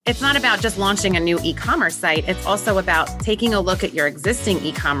it's not about just launching a new e-commerce site. It's also about taking a look at your existing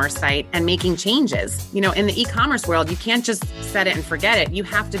e-commerce site and making changes. You know, in the e-commerce world, you can't just set it and forget it. You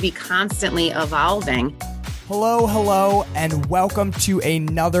have to be constantly evolving. Hello, and welcome to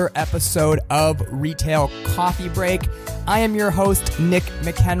another episode of Retail Coffee Break. I am your host, Nick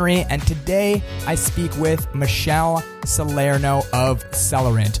McHenry, and today I speak with Michelle Salerno of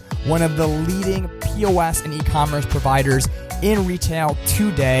Celerant, one of the leading POS and e-commerce providers in retail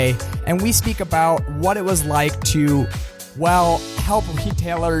today. And we speak about what it was like to, help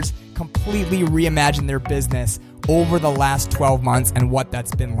retailers completely reimagine their business over the last 12 months and what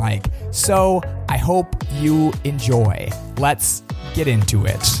that's been like. So I hope you enjoy. Let's get into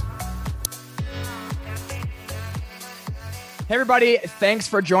it. Hey everybody, thanks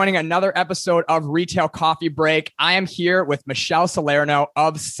for joining another episode of Retail Coffee Break. I am here with Michelle Salerno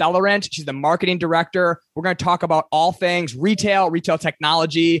of Celerant. She's the marketing director. We're going to talk about all things retail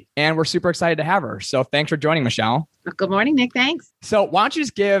technology, and we're super excited to have her. So thanks for joining, Michelle. Good morning, Nick. Thanks. So why don't you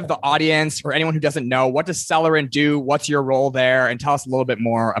just give the audience or anyone who doesn't know, what does Celerant do? What's your role there? And tell us a little bit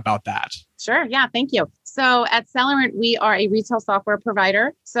more about that. Sure. Yeah. Thank you. So at Celerant, we are a retail software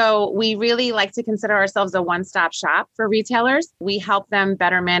provider. So we really like to consider ourselves a one-stop shop for retailers. We help them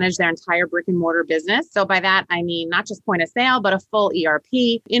better manage their entire brick and mortar business. So by that, I mean not just point of sale, but a full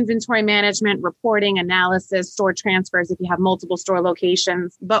ERP, inventory management, reporting, analysis, store transfers if you have multiple store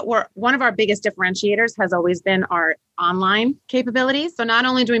locations. But one of our biggest differentiators has always been our online capabilities. So not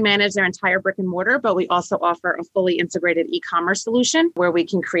only do we manage their entire brick and mortar, but we also offer a fully integrated e-commerce solution where we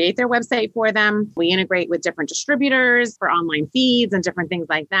can create their website for them. We integrate with different distributors for online feeds and different things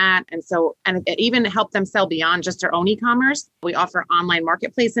like that. And it even help them sell beyond just their own e-commerce. We offer online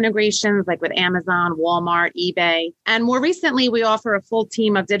marketplace integrations like with Amazon, Walmart, eBay. And more recently, we offer a full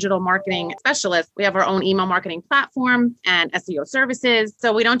team of digital marketing specialists. We have our own email marketing platform and SEO services.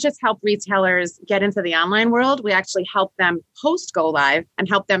 So we don't just help retailers get into the online world. We actually help them post go live and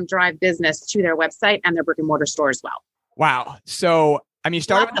help them drive business to their website and their brick and mortar store as well. Wow. So you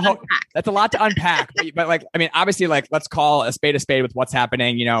started with that's a lot to unpack, but obviously, let's call a spade with what's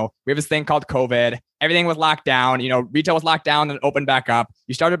happening. We have this thing called COVID. Everything was locked down. Retail was locked down and opened back up.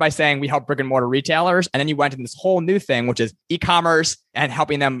 You started by saying we help brick and mortar retailers. And then you went into this whole new thing, which is e-commerce and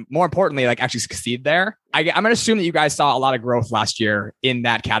helping them, more importantly, actually succeed there. I'm going to assume that you guys saw a lot of growth last year in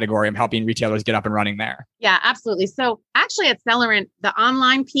that category of helping retailers get up and running there. Yeah, absolutely. So actually at Celerant, the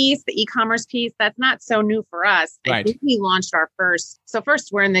online piece, the e-commerce piece, that's not so new for us. Right. I think we launched our first. So first,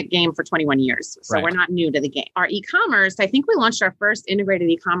 we're in the game for 21 years. So We're not new to the game. Our e-commerce, I think we launched our first integrated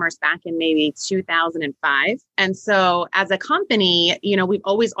e-commerce back in maybe 2005. And so as a company, we've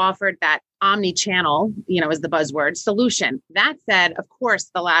always offered that omni-channel, is the buzzword solution. That said, of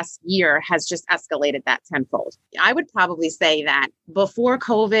course, the last year has just escalated that tenfold. I would probably say that before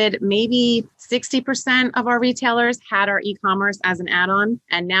COVID, maybe 60% of our retailers had our e-commerce as an add-on.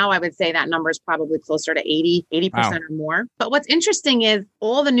 And now I would say that number is probably closer to 80% Wow. or more. But what's interesting is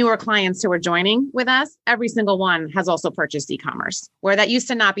all the newer clients who are joining with us, every single one has also purchased e-commerce, where that used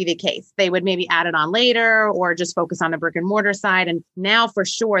to not be the case. They would maybe add it on later or just focus on the brick and mortar side. And now for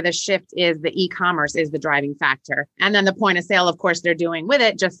sure, the shift is the e-commerce is the driving factor. And then the point of sale, of course, they're doing with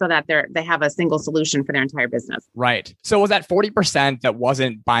it just so that they have a single solution for their entire business. Right. So was that 40% that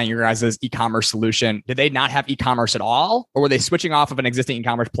wasn't buying your guys' e-commerce solution? Did they not have e-commerce at all? Or were they switching off of an existing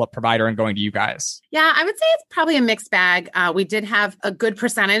e-commerce provider and going to you guys? Yeah, I would say it's probably a mixed bag. We did have a good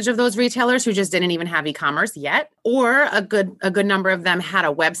percentage of those retailers who just didn't even have e-commerce yet, or a good number of them had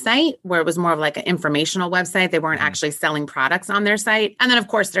a website where it was more of like an informational website. They weren't actually selling products on their site. And then, of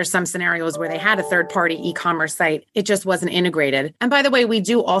course, there's some scenarios where they had a third-party e-commerce site. It just wasn't integrated. And by the way, we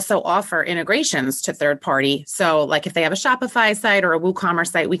do also offer integrations to third-party. So like if they have a Shopify site or a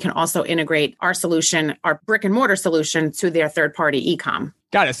WooCommerce site, we can also integrate our solution, our brick and mortar solution, to their third-party e-com.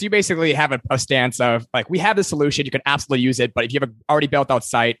 Got it. So you basically have a stance of we have the solution, you can absolutely use it, but if you have an already built out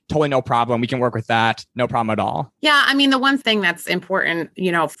site, totally no problem. We can work with that. No problem at all. Yeah. I mean, the one thing that's important,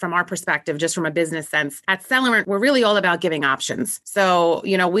 from our perspective, just from a business sense, at Celerant, we're really all about giving options. So,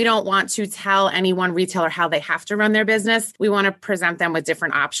 we don't want to tell any one retailer how they have to run their business. We want to present them with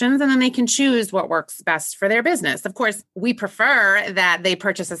different options, and then they can choose what works best for their business. Of course, we prefer that they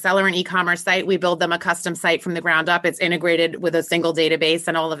purchase a Celerant e-commerce site. We build them a custom site from the ground up. It's integrated with a single database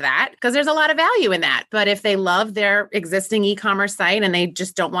and all of that, because there's a lot of value in that. But if they love their existing e-commerce site and they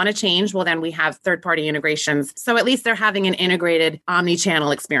just don't want to change, well, then we have third-party integrations. So at least they're having an integrated omni-channel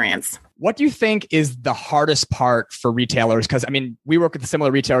experience. What do you think is the hardest part for retailers? Because I mean, we work with similar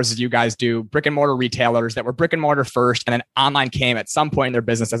retailers as you guys do, brick and mortar retailers that were brick and mortar first, and then online came at some point in their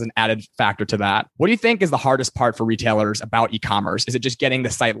business as an added factor to that. What do you think is the hardest part for retailers about e-commerce? Is it just getting the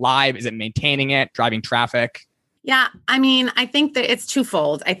site live? Is it maintaining it, driving traffic? Yeah, I mean, I think that it's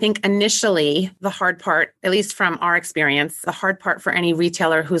twofold. I think initially the hard part, at least from our experience, the hard part for any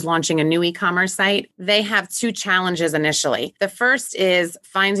retailer who's launching a new e-commerce site, they have two challenges initially. The first is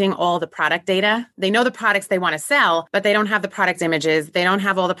finding all the product data. They know the products they want to sell, but they don't have the product images. They don't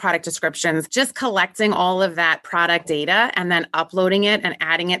have all the product descriptions. Just collecting all of that product data and then uploading it and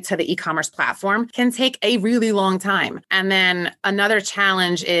adding it to the e-commerce platform can take a really long time. And then another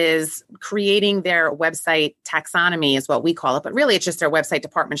challenge is creating their website taxonomy is what we call it, but really it's just their website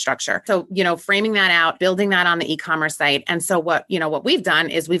department structure. So, framing that out, building that on the e-commerce site. And so what we've done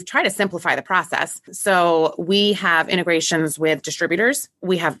is we've tried to simplify the process. So we have integrations with distributors.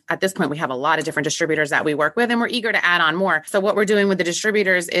 At this point, we have a lot of different distributors that we work with, and we're eager to add on more. So what we're doing with the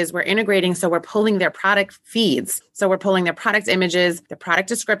distributors is we're integrating. So we're pulling their product feeds. So we're pulling their product images, the product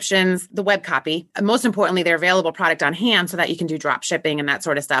descriptions, the web copy, and most importantly, their available product on hand so that you can do drop shipping and that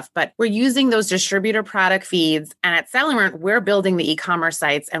sort of stuff. But we're using those distributor product feeds. And at Celerant, we're building the e-commerce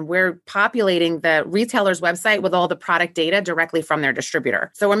sites and we're populating the retailer's website with all the product data directly from their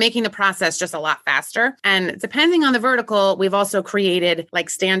distributor. So we're making the process just a lot faster. And depending on the vertical, we've also created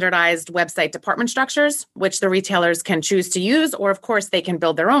like standardized website department structures, which the retailers can choose to use, or of course, they can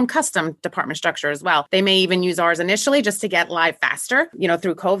build their own custom department structure as well. They may even use ours initially just to get live faster.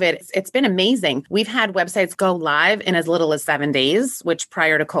 Through COVID, it's been amazing. We've had websites go live in as little as 7 days, which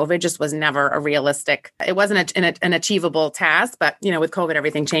prior to COVID just was never a realistic, it wasn't an achievable task, but with COVID,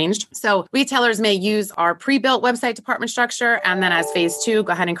 everything changed. So retailers may use our pre-built website department structure. And then as phase 2,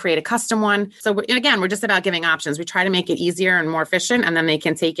 go ahead and create a custom one. So we're just about giving options. We try to make it easier and more efficient, and then they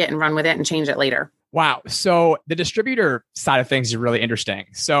can take it and run with it and change it later. Wow. So the distributor side of things is really interesting.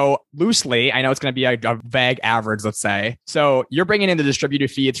 So loosely, I know it's going to be a vague average, let's say. So you're bringing in the distributor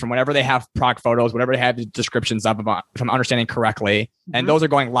feeds from whenever they have product photos, whatever they have the descriptions of, if I'm understanding correctly. Mm-hmm. And those are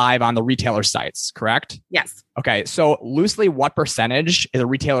going live on the retailer sites, correct? Yes. Okay. So loosely, what percentage is a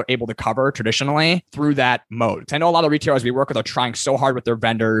retailer able to cover traditionally through that mode? I know a lot of retailers we work with are trying so hard with their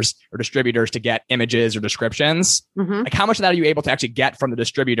vendors or distributors to get images or descriptions. Mm-hmm. Like how much of that are you able to actually get from the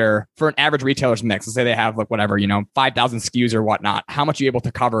distributor for an average retailer's mix? Let's say they have 5,000 SKUs or whatnot. How much are you able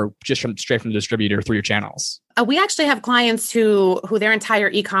to cover just straight from the distributor through your channels? We actually have clients who their entire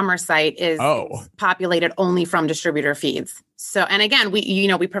e-commerce site is populated only from distributor feeds. So, and again,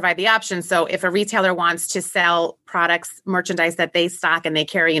 we provide the option. So if a retailer wants to sell products, merchandise that they stock and they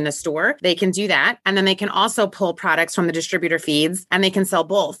carry in the store, they can do that. And then they can also pull products from the distributor feeds and they can sell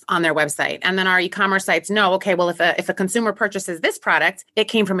both on their website. And then our e-commerce sites know, okay, well, if a consumer purchases this product, it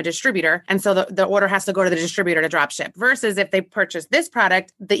came from a distributor. And so the order has to go to the distributor to drop ship versus if they purchase this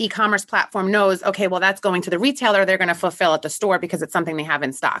product, the e-commerce platform knows, okay, well, that's going to the retailer. They're going to fulfill at the store because it's something they have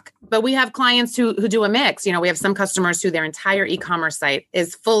in stock. But we have clients who do a mix. We have some customers who their entire e-commerce site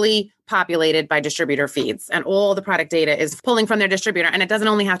is fully populated by distributor feeds and all the product data is pulling from their distributor. And it doesn't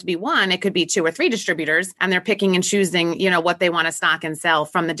only have to be one, it could be 2 or 3 distributors and they're picking and choosing, what they want to stock and sell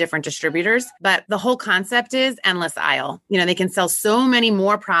from the different distributors. But the whole concept is endless aisle. They can sell so many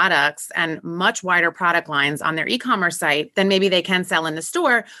more products and much wider product lines on their e-commerce site than maybe they can sell in the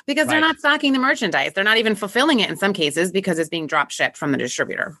store because they're not stocking the merchandise. They're not even fulfilling it in some cases because it's being drop shipped from the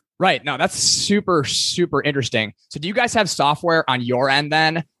distributor. Right. No, that's super, super interesting. So do you guys have software on your end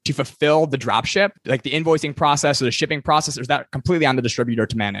then to fulfill the drop ship, like the invoicing process or the shipping process, or is that completely on the distributor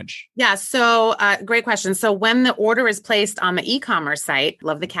to manage? Yeah. So great question. So when the order is placed on the e-commerce site,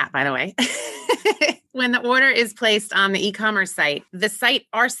 love the cat, by the way. When the order is placed on the e-commerce site,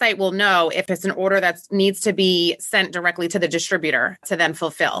 our site will know if it's an order that needs to be sent directly to the distributor to then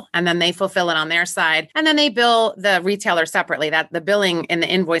fulfill. And then they fulfill it on their side. And then they bill the retailer separately. That the billing and the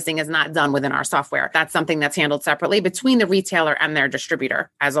invoicing is not done within our software. That's something that's handled separately between the retailer and their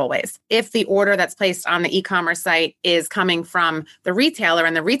distributor, as always. If the order that's placed on the e-commerce site is coming from the retailer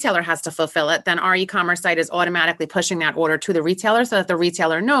and the retailer has to fulfill it, then our e-commerce site is automatically pushing that order to the retailer so that the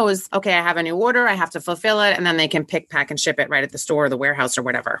retailer knows, okay, I have a new order, I have to fulfill it, and then they can pick, pack, and ship it right at the store or the warehouse or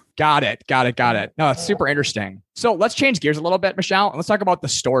whatever. Got it. No, that's super interesting. So let's change gears a little bit, Michelle, and let's talk about the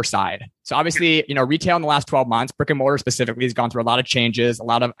store side. So obviously, retail in the last 12 months, brick and mortar specifically, has gone through a lot of changes, a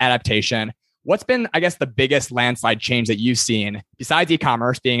lot of adaptation. What's been, I guess, the biggest landslide change that you've seen besides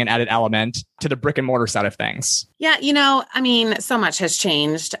e-commerce being an added element to the brick and mortar side of things? Yeah, so much has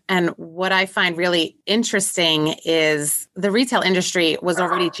changed. And what I find really interesting is the retail industry was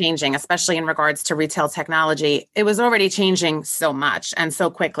already changing, especially in regards to retail technology. It was already changing so much and so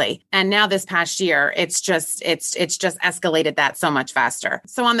quickly. And now this past year, it's just escalated that so much faster.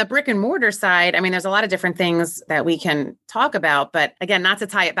 So on the brick and mortar side, there's a lot of different things that we can talk about, but again, not to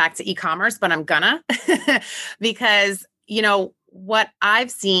tie it back to e-commerce, but I'm gonna, because, what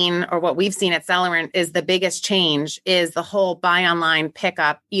I've seen or what we've seen at Celerant is the biggest change is the whole buy online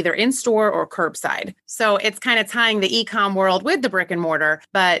pickup, either in store or curbside. So it's kind of tying the e-com world with the brick and mortar,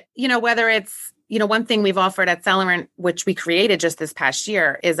 but whether it's one thing we've offered at Celerant, which we created just this past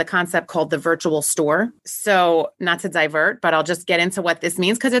year, is a concept called the virtual store. So not to divert, but I'll just get into what this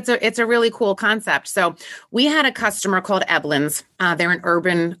means because it's a really cool concept. So we had a customer called Eblins. They're an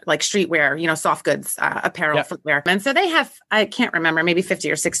urban streetwear, soft goods, apparel, footwear. And so they have, I can't remember, maybe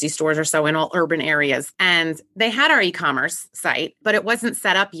 50 or 60 stores or so in all urban areas. And they had our e-commerce site, but it wasn't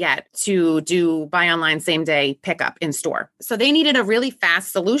set up yet to do buy online, same day pickup in store. So they needed a really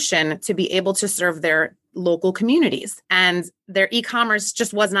fast solution to be able to serve their local communities. And their e-commerce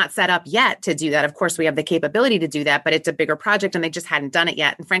just was not set up yet to do that. Of course, we have the capability to do that, but it's a bigger project and they just hadn't done it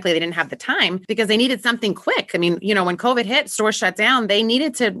yet. And frankly, they didn't have the time because they needed something quick. When COVID hit, stores shut down, they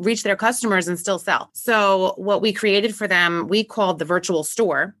needed to reach their customers and still sell. So what we created for them, we called the virtual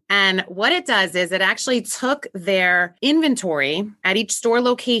store. And what it does is it actually took their inventory at each store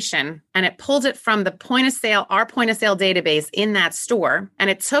location and it pulled it from the point of sale, our point of sale database in that store. And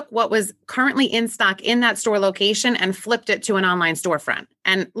it took what was currently in stock in that store location and flipped it to an online storefront.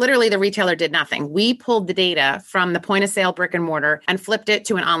 And literally the retailer did nothing. We pulled the data from the point of sale brick and mortar and flipped it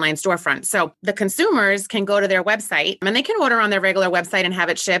to an online storefront. So the consumers can go to their website and they can order on their regular website and have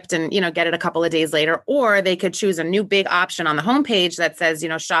it shipped and, get it a couple of days later. Or they could choose a new big option on the homepage that says,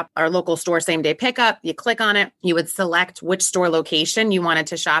 shop our local store same day pickup. You click on it, you would select which store location you wanted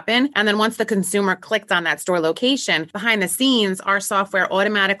to shop in. And then once the consumer clicked on that store location, behind the scenes, our software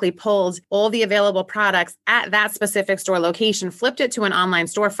automatically pulled all the available products at that specific store location, flipped it to an online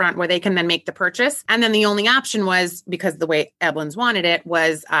storefront where they can then make the purchase. And then the only option was, because the way Eblins wanted it,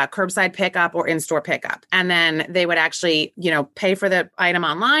 was curbside pickup or in-store pickup. And then they would actually, pay for the item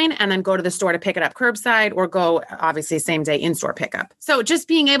online and then go to the store to pick it up curbside or go, obviously, same day in-store pickup. So just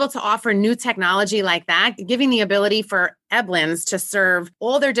being able to offer new technology like that, giving the ability for Eblins to serve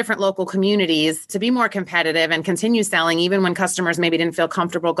all their different local communities, to be more competitive and continue selling, even when customers maybe didn't feel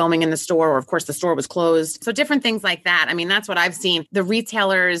comfortable going in the store, or of course the store was closed. So different things like that. That's what I've seen. The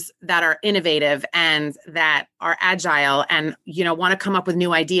retailers that are innovative and that are agile and, want to come up with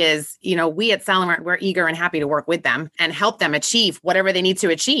new ideas, we at Celerant, we're eager and happy to work with them and help them achieve whatever they need to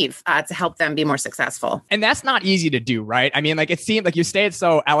achieve to help them be more successful. And that's not easy to do, right? It seemed like you stated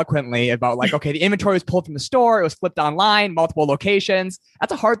so eloquently about okay, the inventory was pulled from the store, it was flipped online, multiple locations.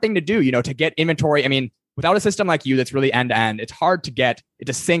 That's a hard thing to do, to get inventory. Without a system like you that's really end-to-end, it's hard to get it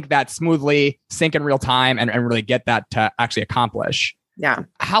to sync that smoothly, sync in real time, and really get that to actually accomplish. Yeah.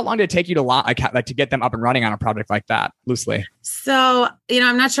 How long did it take you to get them up and running on a project like that, loosely? So,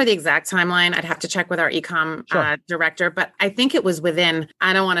 I'm not sure the exact timeline. I'd have to check with our e-com director, but I think it was within,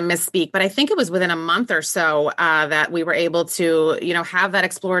 I don't want to misspeak, but I think it was within a month or so that we were able to, have that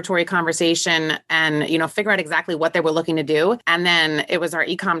exploratory conversation and, figure out exactly what they were looking to do. And then it was our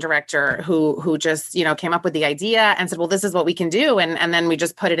e-com director who just, came up with the idea and said, well, this is what we can do. And then we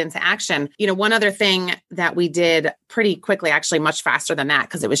just put it into action. One other thing that we did pretty quickly, actually much faster than that,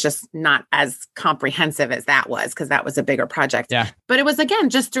 because it was just not as comprehensive as that was, because that was a bigger project. Yeah. But it was, again,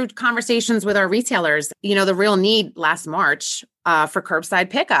 just through conversations with our retailers, the real need last March for curbside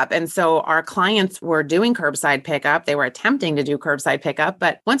pickup. And so our clients were doing curbside pickup. They were attempting to do curbside pickup.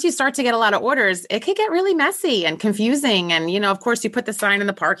 But once you start to get a lot of orders, it could get really messy and confusing. And, of course, you put the sign in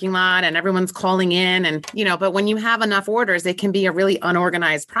the parking lot and everyone's calling in and, but when you have enough orders, it can be a really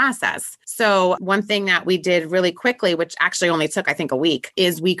unorganized process. So one thing that we did really quickly, which actually only took, I think, a week,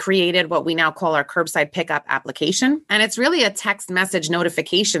 is we created what we now call our curbside pickup application. And it's really a text message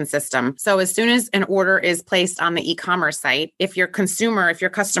notification system. So as soon as an order is placed on the e-commerce site, if your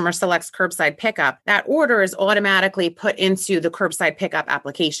customer selects curbside pickup, that order is automatically put into the curbside pickup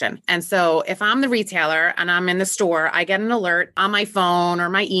application. And so if I'm the retailer and I'm in the store, I get an alert on my phone or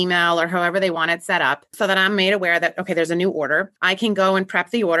my email or however they want it set up so that I'm made aware that, okay, there's a new order. I can go and prep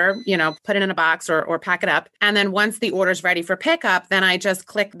the order, put it in a box or pack it up. And then once the order's ready for pickup, then I just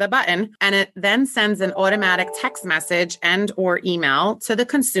click the button and it then sends an automatic text message and or email to the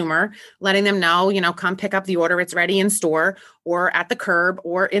consumer, letting them know, come pick up the order. It's ready in store. or at the curb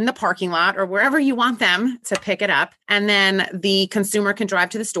or in the parking lot or wherever you want them to pick it up. And then the consumer can drive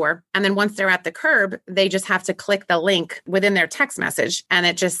to the store. And then once they're at the curb, they just have to click the link within their text message. And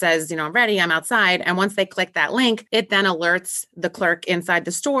it just says, I'm ready, I'm outside. And once they click that link, it then alerts the clerk inside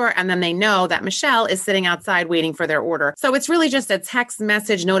the store. And then they know that Michelle is sitting outside waiting for their order. So it's really just a text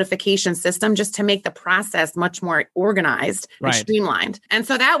message notification system just to make the process much more organized and streamlined. And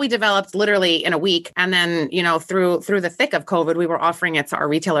so that we developed literally in a week. And then, through the thick of COVID, we were offering it to our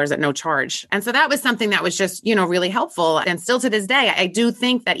retailers at no charge. And so that was something that was just, really helpful. And still to this day, I do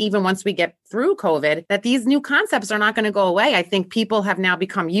think that even once we get through COVID, that these new concepts are not going to go away. I think people have now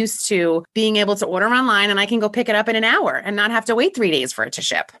become used to being able to order online and I can go pick it up in an hour and not have to wait 3 days for it to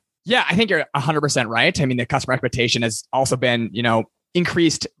ship. Yeah, I think you're 100% right. I mean, the customer expectation has also been,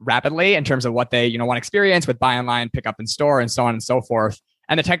 increased rapidly in terms of what they, want to experience with buy online, pick up in store, and so on and so forth.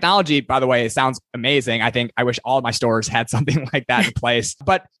 And the technology, by the way, sounds amazing. I wish all of my stores had something like that in place.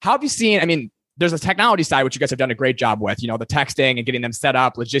 But how have you seen, there's a technology side, which you guys have done a great job with, the texting and getting them set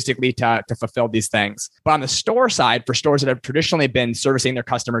up logistically to fulfill these things. But on the store side, for stores that have traditionally been servicing their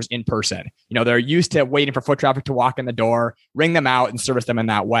customers in person, they're used to waiting for foot traffic to walk in the door, ring them out and service them in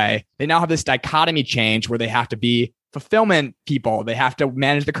that way. They now have this dichotomy change where they have to be fulfillment people. They have to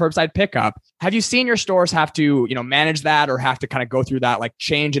manage the curbside pickup. Have you seen your stores have to, manage that or have to kind of go through that like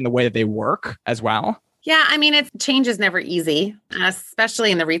change in the way that they work as well? Yeah, change is never easy, especially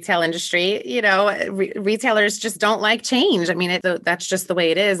in the retail industry. Retailers just don't like change. That's just the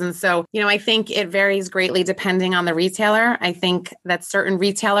way it is. And so, I think it varies greatly depending on the retailer. I think that certain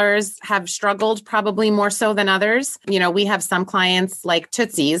retailers have struggled probably more so than others. We have some clients like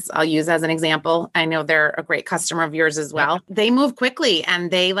Tootsie's, I'll use as an example. I know they're a great customer of yours as well. Yep. They move quickly and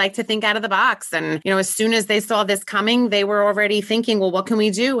they like to think out of the box. And, as soon as they saw this coming, they were already thinking, well, what can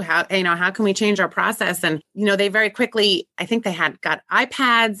we do? How can we change our process? And, they very quickly, I think they got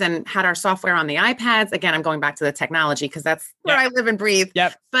iPads and had our software on the iPads. Again, I'm going back to the technology because that's where I live and breathe.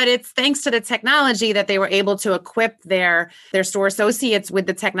 Yep. But it's thanks to the technology that they were able to equip their store associates with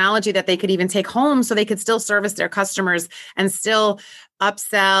the technology that they could even take home so they could still service their customers and still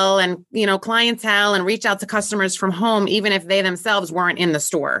upsell and, clientele and reach out to customers from home, even if they themselves weren't in the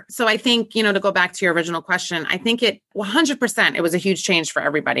store. So I think, to go back to your original question, I think 100%, it was a huge change for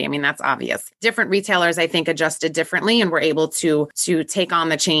everybody. That's obvious. Different retailers, I think, adjusted differently and were able to take on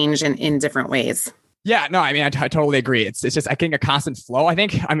the change in different ways. Yeah, no, I totally agree. It's just, I think a constant flow.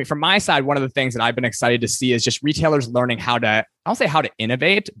 From my side, one of the things that I've been excited to see is just retailers learning how to, I'll say how to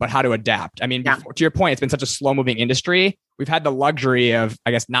innovate, but how to adapt. To your point, it's been such a slow moving industry. We've had the luxury of,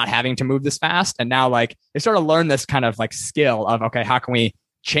 not having to move this fast. And now they sort of learn this kind of skill of, okay, how can we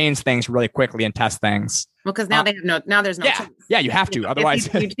change things really quickly and test things? Well, because now there's no choice. Yeah, you have to. Otherwise,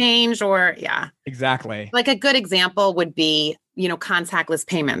 you change Exactly. Like a good example would be, contactless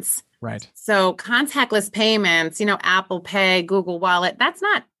payments. Right. So contactless payments, Apple Pay, Google Wallet, that's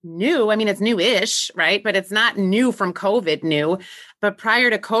not new. It's new-ish, right? But it's not new from COVID new. But prior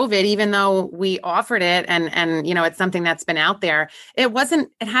to COVID, even though we offered it and it's something that's been out there, it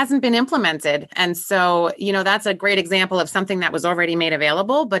hasn't been implemented. And so, that's a great example of something that was already made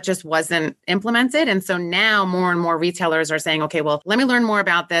available, but just wasn't implemented. And so now more and more retailers are saying, okay, well, let me learn more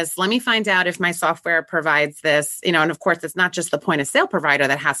about this. Let me find out if my software provides this, and of course, it's not just the point of sale provider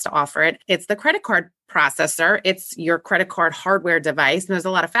that has to offer it. It's the credit card processor. It's your credit card hardware device. And there's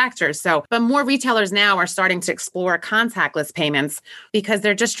a lot of factors. So, but more retailers now are starting to explore contactless payments because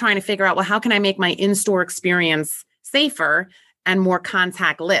they're just trying to figure out, well, how can I make my in-store experience safer and more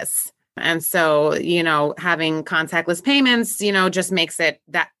contactless? And so, having contactless payments, just makes it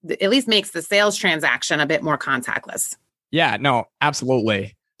that at least makes the sales transaction a bit more contactless. Yeah, no,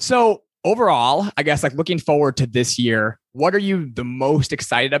 absolutely. So overall, I guess looking forward to this year, what are you the most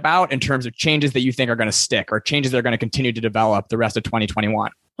excited about in terms of changes that you think are going to stick or changes that are going to continue to develop the rest of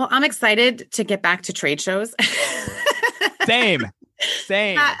 2021? Well, I'm excited to get back to trade shows. Same.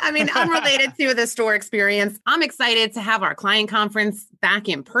 Unrelated to the store experience. I'm excited to have our client conference back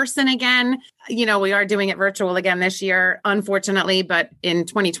in person again. We are doing it virtual again this year, unfortunately, but in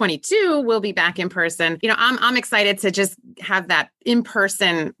 2022, we'll be back in person. I'm excited to just have that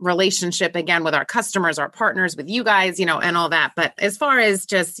in-person relationship again with our customers, our partners, with you guys, and all that. But as far as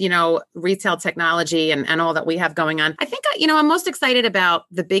just, retail technology and all that we have going on, I think, I'm most excited about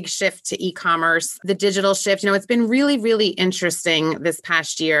the big shift to e-commerce, the digital shift. It's been really, really interesting this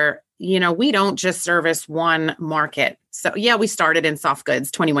past year. We don't just service one market. So yeah, we started in soft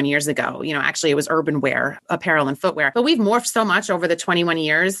goods 21 years ago. Actually it was urban wear, apparel and footwear, but we've morphed so much over the 21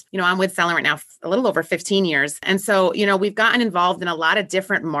 years. I'm with Celerant now a little over 15 years. And so, we've gotten involved in a lot of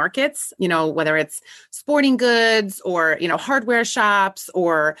different markets, whether it's sporting goods or, hardware shops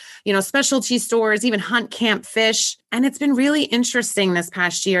or, specialty stores, even hunt, camp, fish. And it's been really interesting this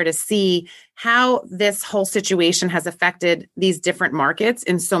past year to see how this whole situation has affected these different markets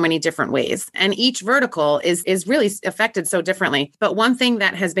in so many different ways. And each vertical is really affected so differently. But one thing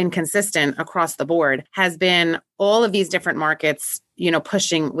that has been consistent across the board has been all of these different markets,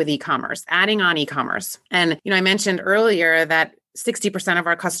 pushing with e-commerce, adding on e-commerce. And, I mentioned earlier that 60% of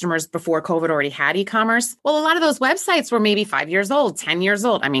our customers before COVID already had e-commerce. Well, a lot of those websites were maybe 5 years old, 10 years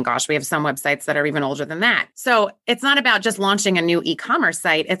old. I mean, gosh, we have some websites that are even older than that. So it's not about just launching a new e-commerce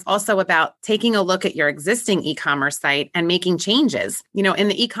site. It's also about taking a look at your existing e-commerce site and making changes. In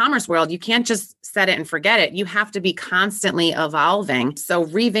the e-commerce world, you can't just set it and forget it. You have to be constantly evolving. So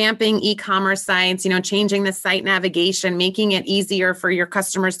revamping e-commerce sites, changing the site navigation, making it easier for your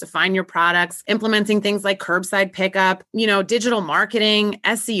customers to find your products, implementing things like curbside pickup, digital marketing,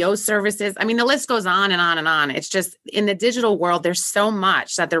 SEO services. I mean, the list goes on and on and on. It's just in the digital world, there's so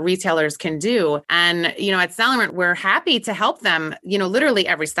much that the retailers can do. And, at Celerant, we're happy to help them, literally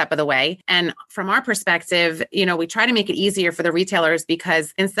every step of the way. And from our perspective, we try to make it easier for the retailers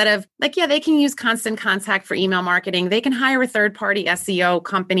because instead of they can use Constant Contact for email marketing, they can hire a third-party SEO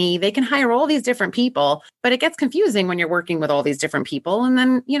company, they can hire all these different people, but it gets confusing when you're working with all these different people. And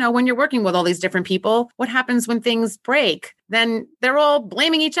then, when you're working with all these different people, what happens when things break? Then they're all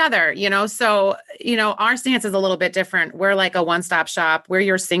blaming each other, So, our stance is a little bit different. We're like a one-stop shop. We're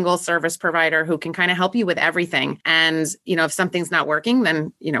your single service provider who can kind of help you with everything. And, if something's not working,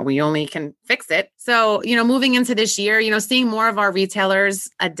 then, we only can fix it. So, moving into this year, seeing more of our retailers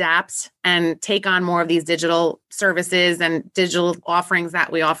adapt and take on more of these digital services and digital offerings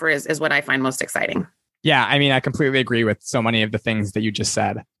that we offer is what I find most exciting. Yeah, I mean, I completely agree with so many of the things that you just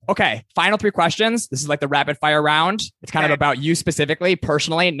said. Okay, final 3 questions. This is like the rapid fire round. It's kind of about you specifically,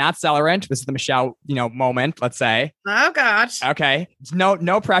 personally, not Celerant. This is the Michelle, moment, let's say. Oh gosh. Okay,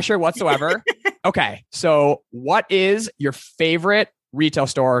 no pressure whatsoever. Okay, so what is your favorite retail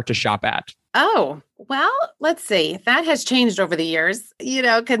store to shop at? Oh, well, let's see. That has changed over the years,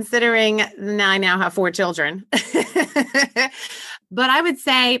 considering I now have 4 children. But I would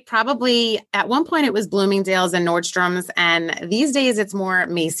say probably at one point it was Bloomingdale's and Nordstrom's, and these days it's more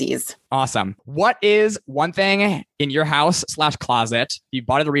Macy's. Awesome. What is one thing in your house/closet you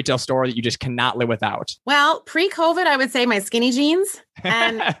bought at the retail store that you just cannot live without? Well, pre-COVID, I would say my skinny jeans.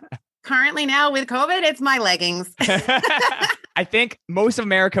 And currently now with COVID, it's my leggings. I think most of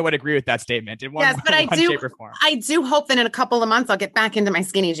America would agree with that statement in one shape or form. I do hope that in a couple of months, I'll get back into my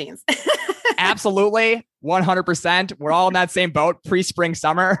skinny jeans. Absolutely. 100%. We're all in that same boat, pre-spring,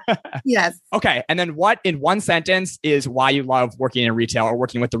 summer. Yes. Okay. And then what in one sentence is why you love working in retail or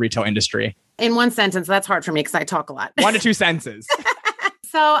working with the retail industry? In one sentence, that's hard for me because I talk a lot. 1 to 2 sentences.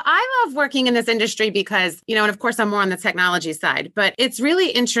 So I love working in this industry because, and of course I'm more on the technology side, but it's really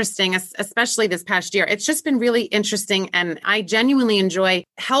interesting, especially this past year. It's just been really interesting. And I genuinely enjoy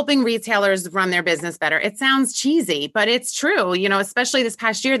helping retailers run their business better. It sounds cheesy, but it's true. Especially this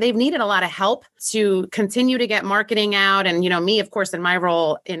past year, they've needed a lot of help to continue to get marketing out. And, me, of course, in my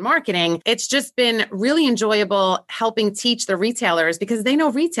role in marketing, it's just been really enjoyable helping teach the retailers because they know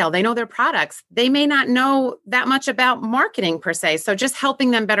retail, they know their products. They may not know that much about marketing per se. So just helping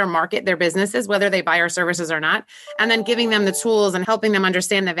them better market their businesses, whether they buy our services or not, and then giving them the tools and helping them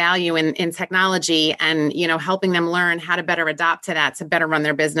understand the value in technology and, helping them learn how to better adopt to that, to better run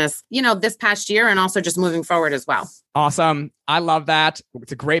their business, this past year and also just moving forward as well. Awesome. I love that.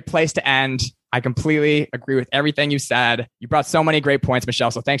 It's a great place to end. I completely agree with everything you said. You brought so many great points,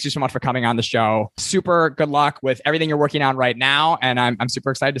 Michelle. So thanks you so much for coming on the show. Super good luck with everything you're working on right now. And I'm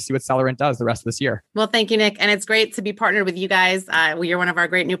super excited to see what Celerant does the rest of this year. Well, thank you, Nick. And it's great to be partnered with you guys. You're one of our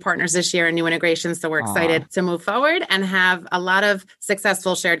great new partners this year in new integrations. So we're excited to move forward and have a lot of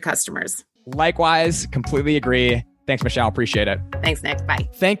successful shared customers. Likewise, completely agree. Thanks, Michelle. Appreciate it. Thanks, Nick. Bye.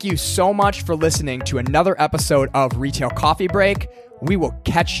 Thank you so much for listening to another episode of Retail Coffee Break. We will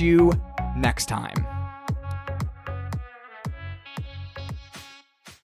catch you next time.